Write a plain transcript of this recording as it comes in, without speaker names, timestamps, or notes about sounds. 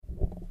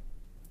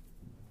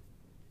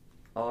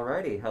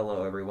Alrighty,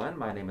 hello everyone.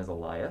 My name is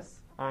Elias.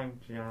 I'm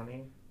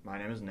Gianni. My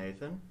name is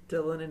Nathan.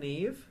 Dylan and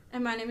Eve.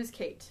 And my name is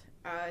Kate.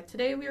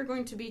 Today we are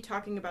going to be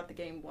talking about the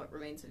game What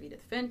Remains of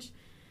Edith Finch.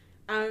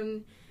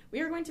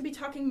 We are going to be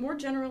talking more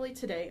generally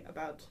today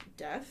about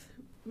death,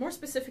 more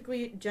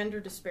specifically gender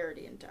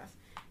disparity in death.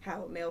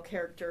 How male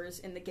characters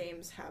in the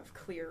games have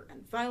clear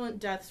and violent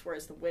deaths,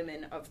 whereas the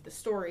women of the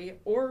story,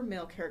 or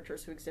male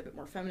characters who exhibit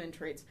more feminine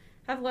traits,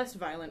 have less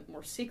violent,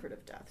 more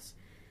secretive deaths.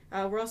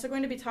 We're also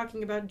going to be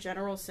talking about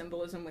general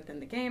symbolism within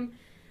the game,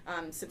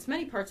 since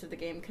many parts of the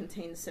game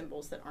contain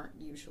symbols that aren't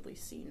usually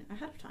seen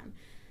ahead of time.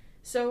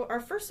 So our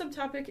first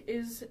subtopic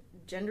is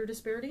gender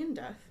disparity in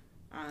death,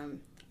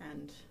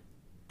 and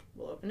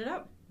we'll open it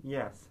up.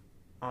 Yes.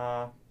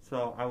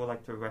 So I would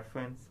like to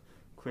reference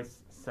Chris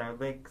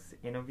Sarlick's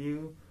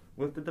interview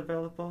with the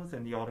developers,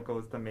 and the article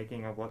is The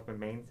Making of What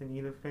Remains in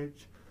Edith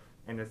Finch.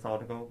 In this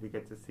article, we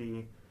get to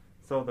see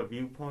the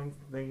viewpoints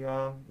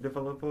the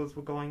developers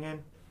were going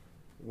in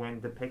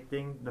when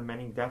depicting the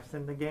many deaths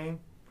in the game.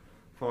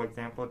 For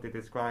example, to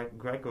describe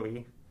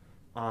Gregory,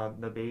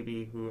 the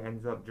baby who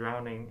ends up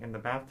drowning in the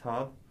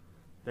bathtub,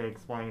 they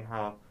explain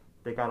how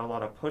they got a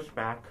lot of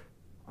pushback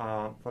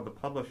for the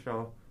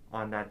publisher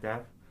on that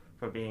death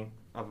for being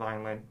so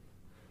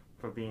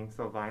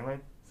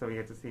violent. So we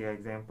get to see an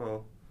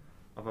example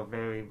of a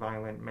very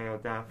violent male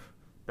death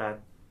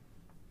that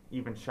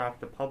even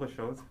shocked the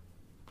publishers.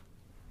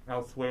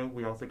 Elsewhere,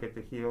 we also get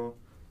to hear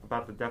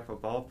about the death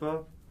of Barbara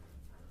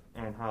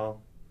and how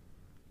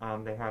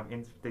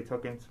they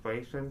took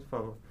inspirations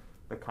from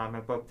the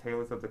comic book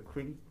Tales from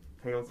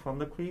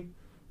the Creep,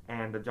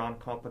 and the John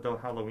Carpenter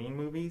Halloween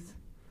movies.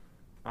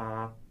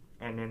 And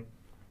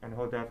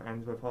her death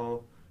ends with her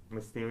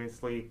mysterious,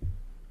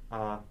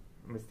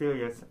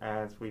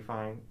 as we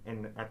find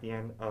at the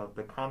end of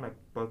the comic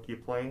book you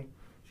play.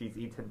 She's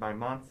eaten by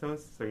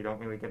monsters, so you don't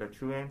really get a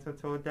true answer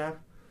to her death.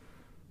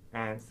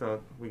 And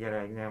so we get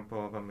an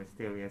example of a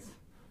mysterious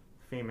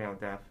female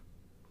death.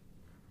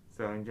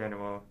 So in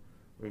general,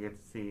 we get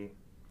to see,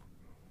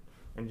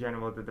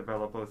 the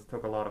developers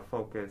took a lot of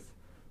focus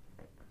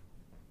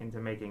into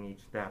making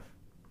each death.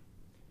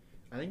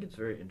 I think it's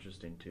very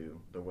interesting, too,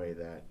 the way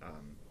that,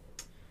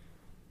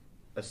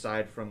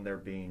 aside from there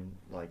being,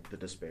 the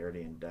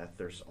disparity in death,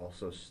 there's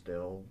also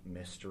still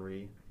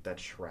mystery that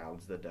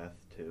shrouds the death,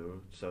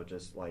 too. So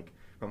just,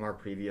 from our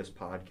previous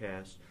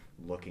podcast,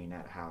 looking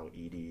at how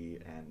Edie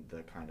and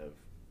the kind of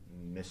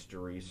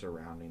mystery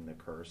surrounding the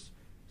curse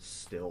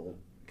still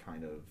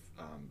kind of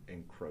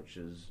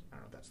encroaches, I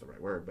don't know if that's the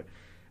right word, but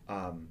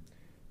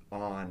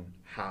on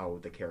how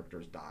the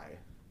characters die,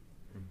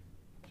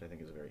 which I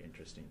think is a very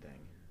interesting thing.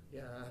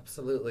 Yeah,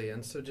 absolutely.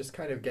 And so just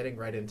kind of getting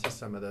right into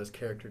some of those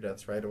character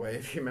deaths right away.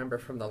 If you remember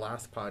from the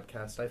last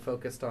podcast, I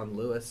focused on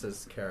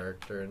Lewis's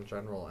character in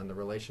general and the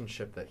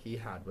relationship that he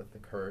had with the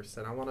curse.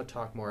 And I want to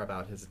talk more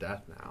about his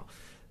death now.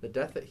 The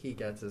death that he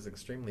gets is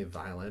extremely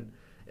violent.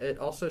 It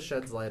also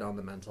sheds light on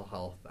the mental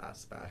health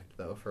aspect,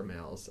 though, for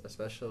males,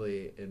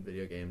 especially in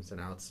video games and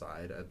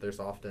outside. There's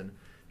often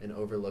an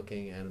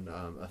overlooking and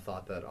a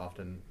thought that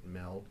often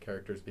male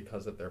characters,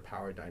 because of their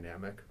power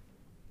dynamic,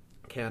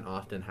 can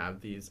often have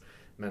these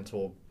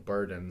mental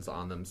burdens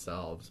on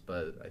themselves.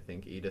 But I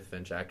think Edith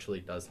Finch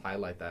actually does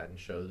highlight that and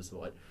shows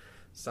what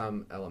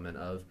some element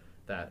of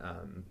that,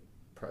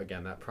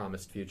 again, that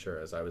promised future,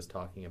 as I was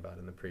talking about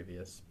in the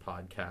previous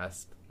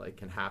podcast,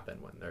 can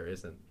happen when there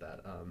isn't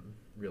that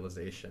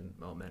realization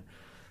moment.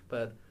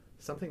 But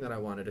something that I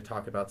wanted to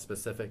talk about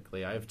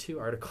specifically, I have two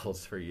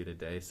articles for you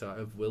today. So I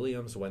have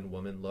Williams' When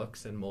Woman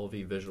Looks and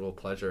Mulvey Visual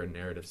Pleasure in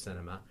Narrative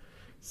Cinema.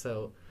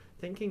 So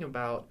thinking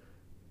about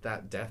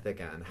that death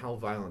again, how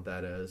violent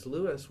that is.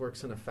 Lewis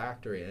works in a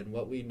factory, and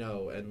what we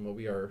know and what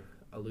we are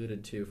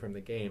alluded to from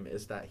the game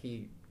is that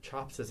he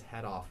chops his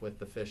head off with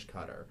the fish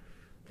cutter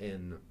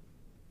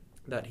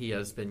that he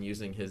has been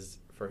using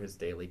for his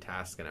daily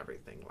task and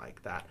everything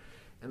like that.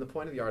 And the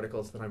point of the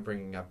articles that I'm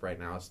bringing up right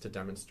now is to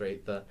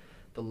demonstrate the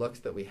looks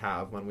that we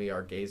have when we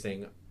are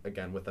gazing,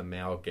 again, with a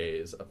male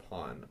gaze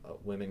upon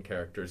women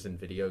characters in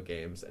video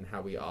games, and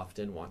how we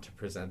often want to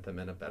present them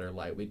in a better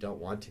light. We don't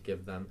want to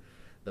give them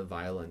the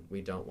violent.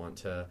 We don't want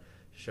to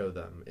show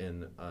them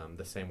in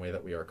the same way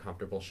that we are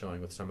comfortable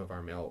showing with some of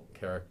our male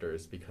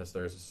characters, because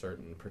there's a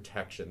certain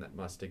protection that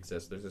must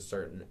exist. There's a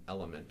certain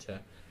element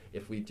to,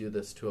 if we do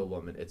this to a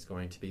woman, it's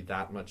going to be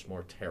that much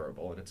more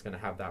terrible, and it's going to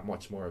have that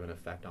much more of an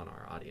effect on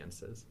our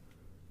audiences.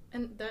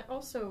 And that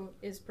also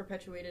is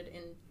perpetuated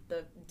in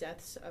the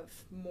deaths of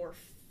more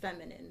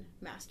feminine,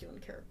 masculine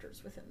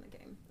characters within the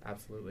game.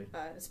 Absolutely.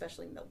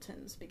 Especially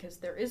Milton's, because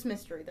there is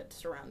mystery that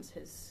surrounds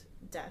his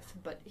death,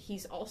 but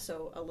he's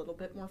also a little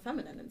bit more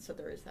feminine, and so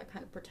there is that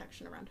kind of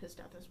protection around his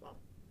death as well.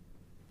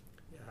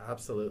 Yeah,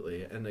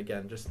 absolutely. And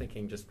again, just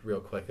thinking just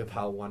real quick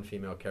about one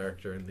female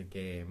character in the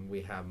game,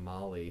 we have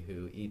Molly,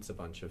 who eats a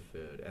bunch of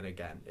food. And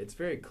again, it's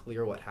very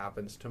clear what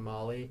happens to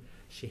Molly.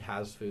 She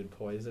has food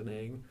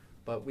poisoning,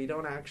 but we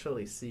don't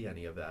actually see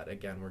any of that.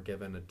 Again, we're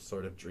given a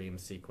sort of dream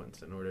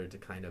sequence in order to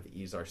kind of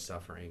ease our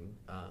suffering,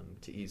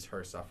 to ease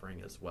her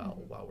suffering as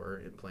well while we're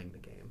playing the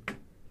game.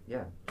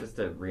 Yeah, just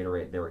to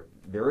reiterate,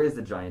 there is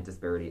a giant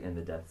disparity in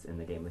the deaths in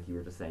the game. Like you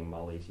were just saying,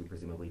 Molly, she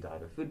presumably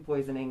died of food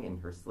poisoning in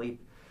her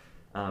sleep.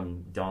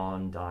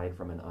 Dawn died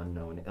from an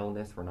unknown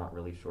illness. We're not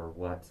really sure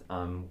what.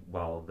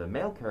 While the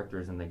male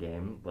characters in the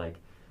game, like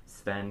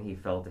Sven, he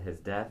fell to his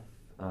death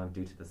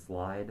due to the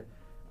slide.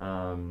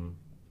 And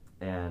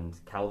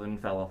Calvin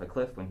fell off a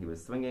cliff when he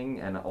was swinging.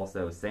 And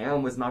also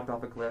Sam was knocked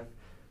off a cliff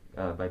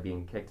by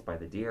being kicked by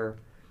the deer.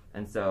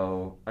 And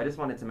so I just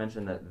wanted to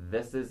mention that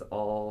this is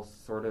all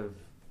sort of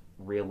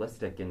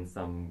realistic in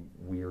some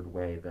weird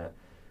way, that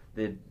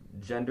the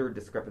gender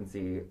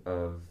discrepancy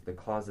of the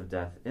cause of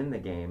death in the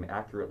game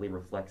accurately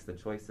reflects the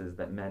choices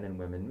that men and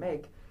women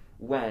make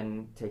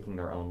when taking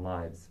their own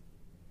lives.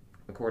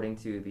 According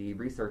to the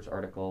research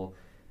article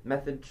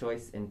Method,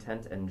 Choice,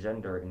 Intent, and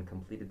Gender in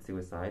Completed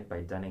Suicide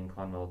by Dunning,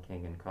 Conwell,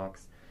 King, and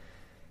Cox,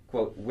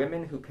 quote,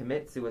 women who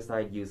commit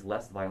suicide use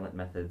less violent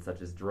methods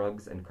such as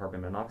drugs and carbon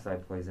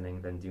monoxide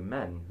poisoning than do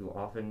men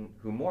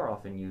who more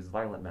often use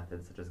violent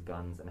methods such as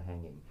guns and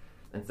hanging.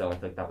 And so I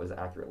think that was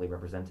accurately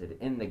represented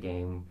in the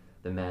game.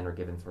 The men are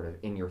given sort of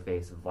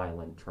in-your-face,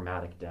 violent,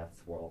 traumatic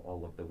deaths, while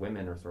all of the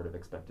women are sort of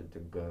expected to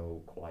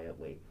go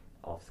quietly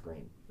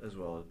off-screen. As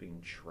well as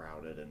being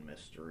shrouded in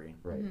mystery.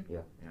 Right, Mm-hmm.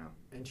 Yeah.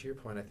 And to your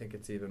point, I think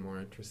it's even more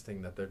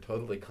interesting that they're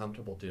totally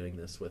comfortable doing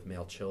this with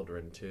male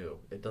children, too.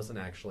 It doesn't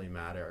actually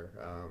matter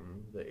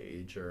the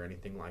age or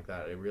anything like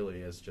that. It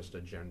really is just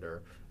a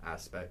gender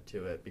aspect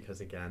to it because,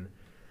 again,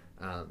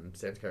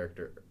 Sam's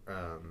character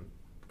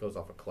goes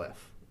off a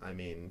cliff. I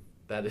mean,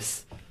 that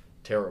is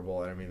terrible.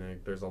 I mean,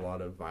 there's a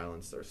lot of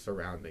violence there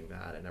surrounding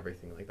that and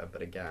everything like that.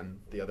 But again,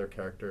 the other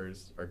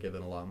characters are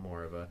given a lot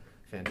more of a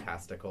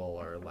fantastical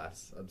or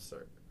less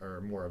absurd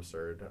or more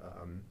absurd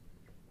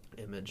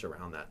image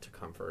around that to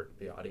comfort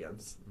the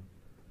audience.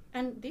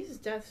 And these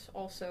deaths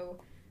also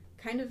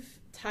kind of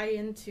tie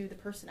into the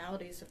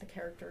personalities of the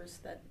characters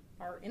that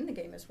are in the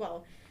game as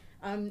well.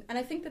 And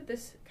I think that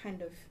this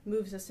kind of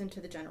moves us into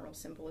the general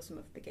symbolism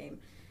of the game.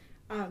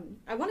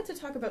 I wanted to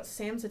talk about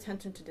Sam's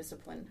attention to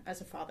discipline as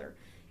a father.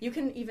 You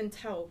can even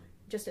tell,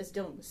 just as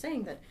Dylan was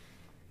saying, that,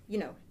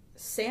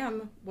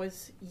 Sam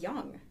was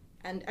young,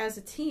 and as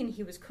a teen,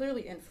 he was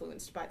clearly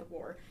influenced by the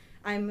war.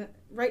 I'm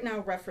right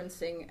now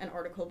referencing an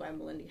article by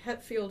Melinda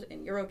Hetfield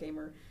in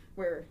Eurogamer,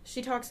 where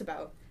she talks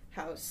about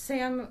how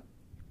Sam,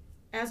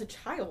 as a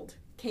child,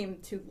 came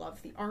to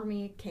love the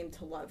army, came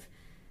to love,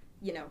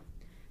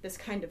 this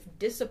kind of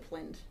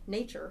disciplined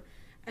nature.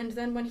 And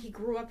then when he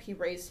grew up, he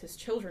raised his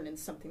children in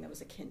something that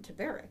was akin to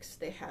barracks.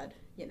 They had,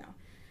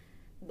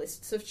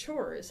 lists of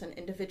chores and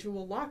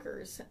individual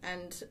lockers.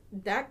 And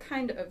that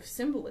kind of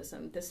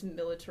symbolism, this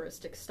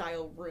militaristic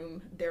style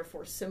room,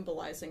 therefore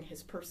symbolizing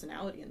his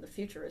personality in the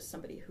future as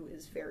somebody who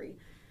is very,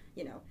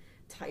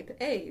 type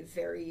A,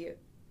 very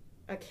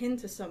akin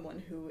to someone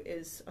who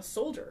is a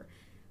soldier,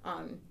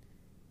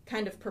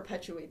 kind of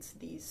perpetuates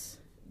these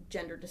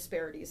gender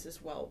disparities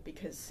as well,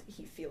 because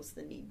he feels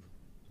the need,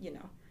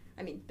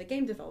 the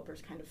game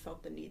developers kind of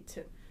felt the need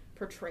to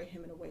portray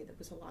him in a way that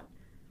was a lot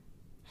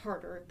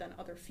harder than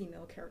other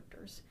female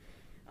characters.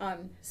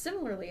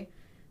 Similarly,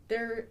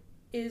 there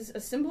is a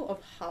symbol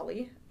of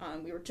Holly.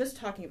 We were just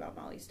talking about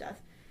Molly's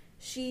death.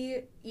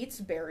 She eats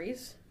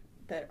berries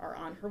that are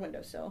on her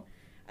windowsill,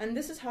 and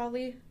this is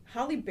Holly.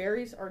 Holly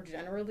berries are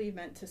generally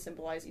meant to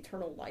symbolize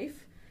eternal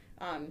life,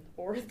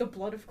 or the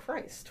blood of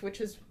Christ,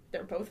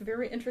 they're both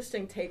very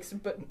interesting takes,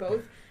 but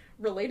both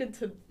related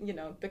to,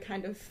 the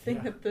kind of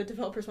thing that the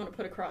developers want to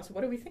put across.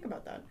 What do we think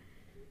about that?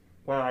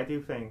 Well, I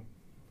do think,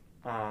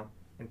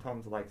 in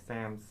terms of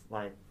Sam's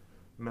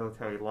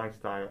military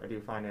lifestyle, I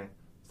do find it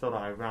sort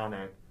of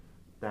ironic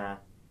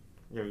that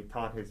he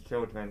taught his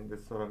children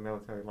this sort of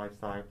military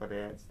lifestyle, but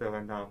they still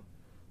end up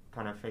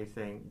kind of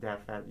facing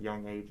death at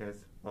young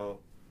ages.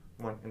 Well,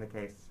 in the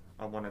case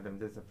of one of them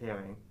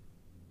disappearing.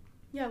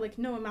 Yeah,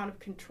 no amount of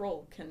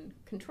control can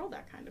control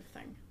that kind of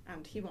thing,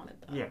 and he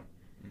wanted that. Yeah.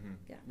 Mm-hmm.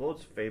 Yeah. Well,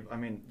 it's fable. I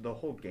mean, the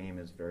whole game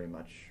is very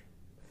much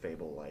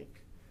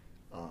fable-like.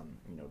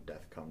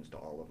 Death comes to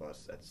all of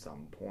us at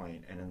some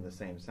point, and in the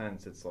same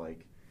sense, it's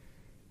like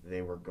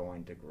they were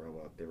going to grow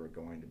up. They were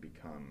going to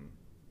become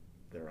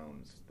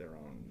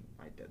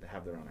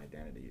have their own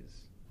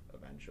identities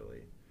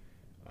eventually.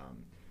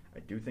 I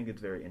do think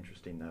it's very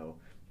interesting, though,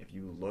 if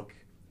you look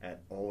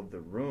at all of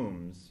the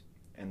rooms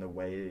and the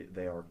way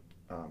they are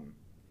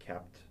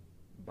kept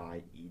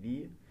by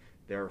Edie.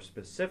 They're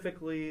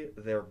specifically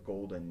the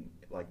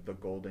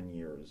golden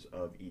years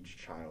of each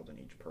child and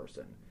each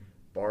person.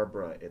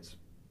 Barbara is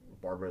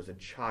a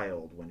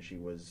child when she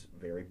was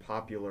very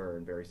popular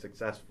and very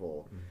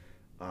successful.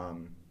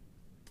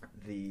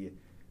 The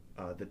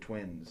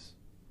twins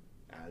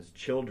as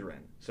children.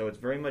 So it's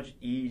very much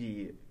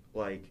Edie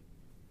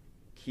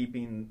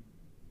keeping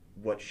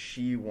what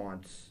she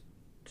wants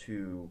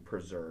to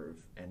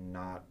preserve and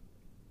not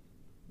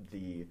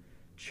the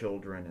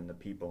children and the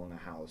people in the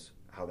house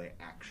how they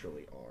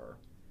actually are.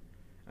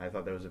 I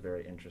thought that was a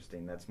very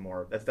interesting. That's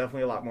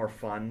definitely a lot more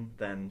fun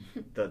than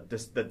the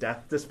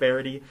death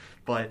disparity.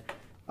 But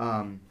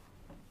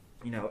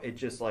it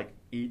just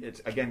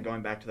it's again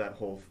going back to that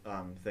whole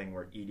thing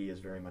where Edie is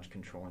very much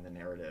controlling the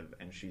narrative,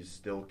 and she's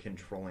still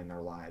controlling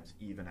their lives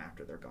even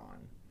after they're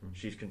gone. Mm-hmm.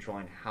 She's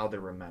controlling how they're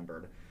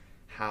remembered,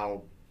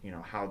 how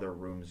their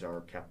rooms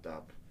are kept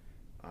up,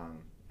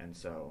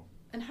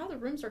 and how the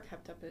rooms are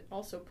kept up. It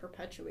also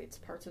perpetuates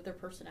parts of their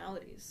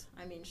personalities.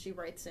 I mean, she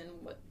writes in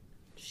what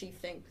she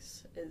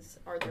thinks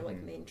are their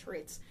like main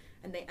traits,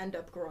 and they end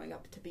up growing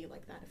up to be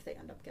like that if they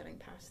end up getting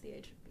past the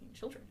age of being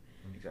children.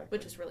 Exactly.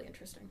 Which is really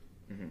interesting.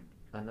 Mm-hmm.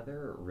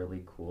 Another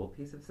really cool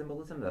piece of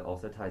symbolism that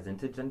also ties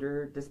into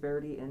gender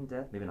disparity in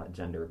death, maybe not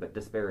gender, but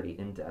disparity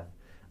in death,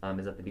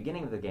 is at the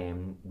beginning of the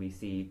game, we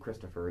see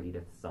Christopher,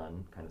 Edith's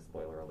son, kind of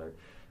spoiler alert,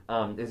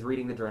 is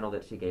reading the journal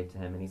that she gave to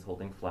him, and he's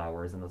holding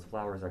flowers, and those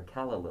flowers are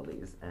calla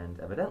lilies, and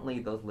evidently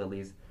those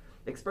lilies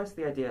express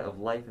the idea of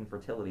life and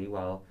fertility,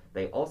 while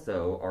they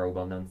also are a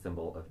well-known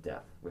symbol of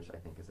death, which I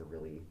think is a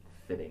really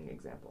fitting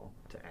example.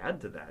 To add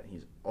to that,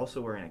 he's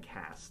also wearing a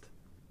cast,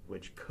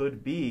 which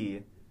could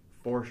be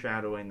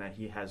foreshadowing that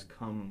he has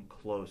come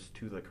close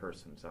to the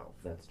curse himself.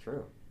 That's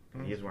true.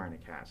 He is wearing a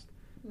cast.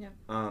 Yeah.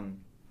 Time.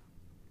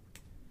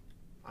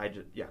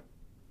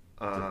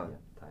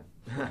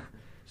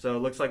 So it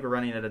looks like we're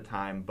running out of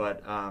time,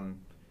 but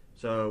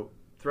so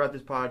throughout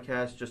this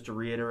podcast, just to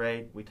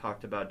reiterate, we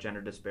talked about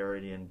gender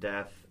disparity in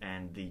death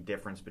and the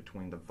difference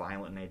between the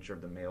violent nature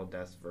of the male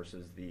deaths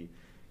versus the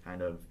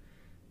kind of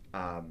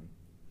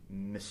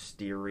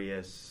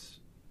mysterious,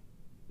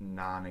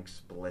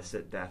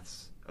 non-explicit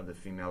deaths of the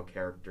female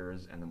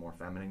characters and the more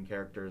feminine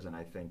characters, and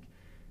I think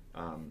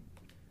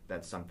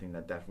that's something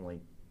that definitely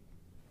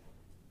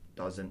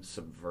doesn't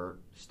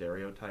subvert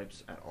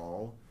stereotypes at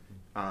all,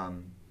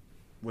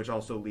 which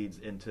also leads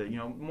into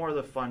more of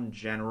the fun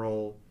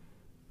general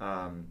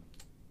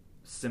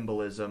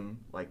symbolism,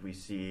 like we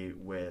see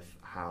with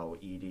how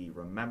Edie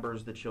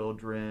remembers the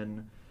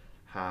children,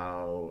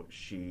 how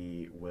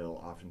she will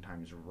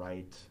oftentimes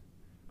write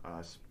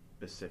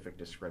specific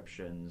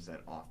descriptions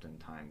that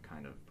oftentimes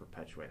kind of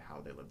perpetuate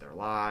how they live their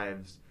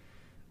lives,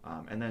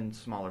 and then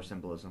smaller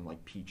symbolism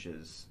like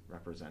peaches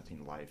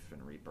representing life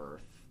and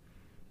rebirth,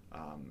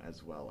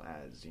 as well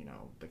as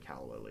the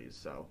calla lilies.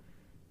 So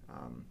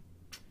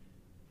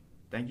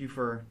thank you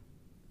for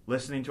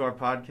listening to our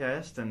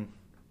podcast and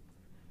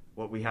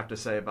what we have to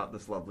say about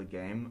this lovely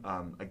game.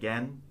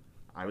 Again,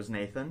 I was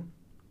Nathan.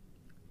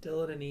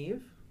 Dylan and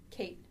Eve.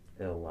 Kate.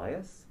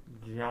 Elias.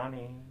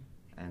 Johnny.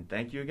 And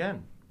thank you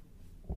again.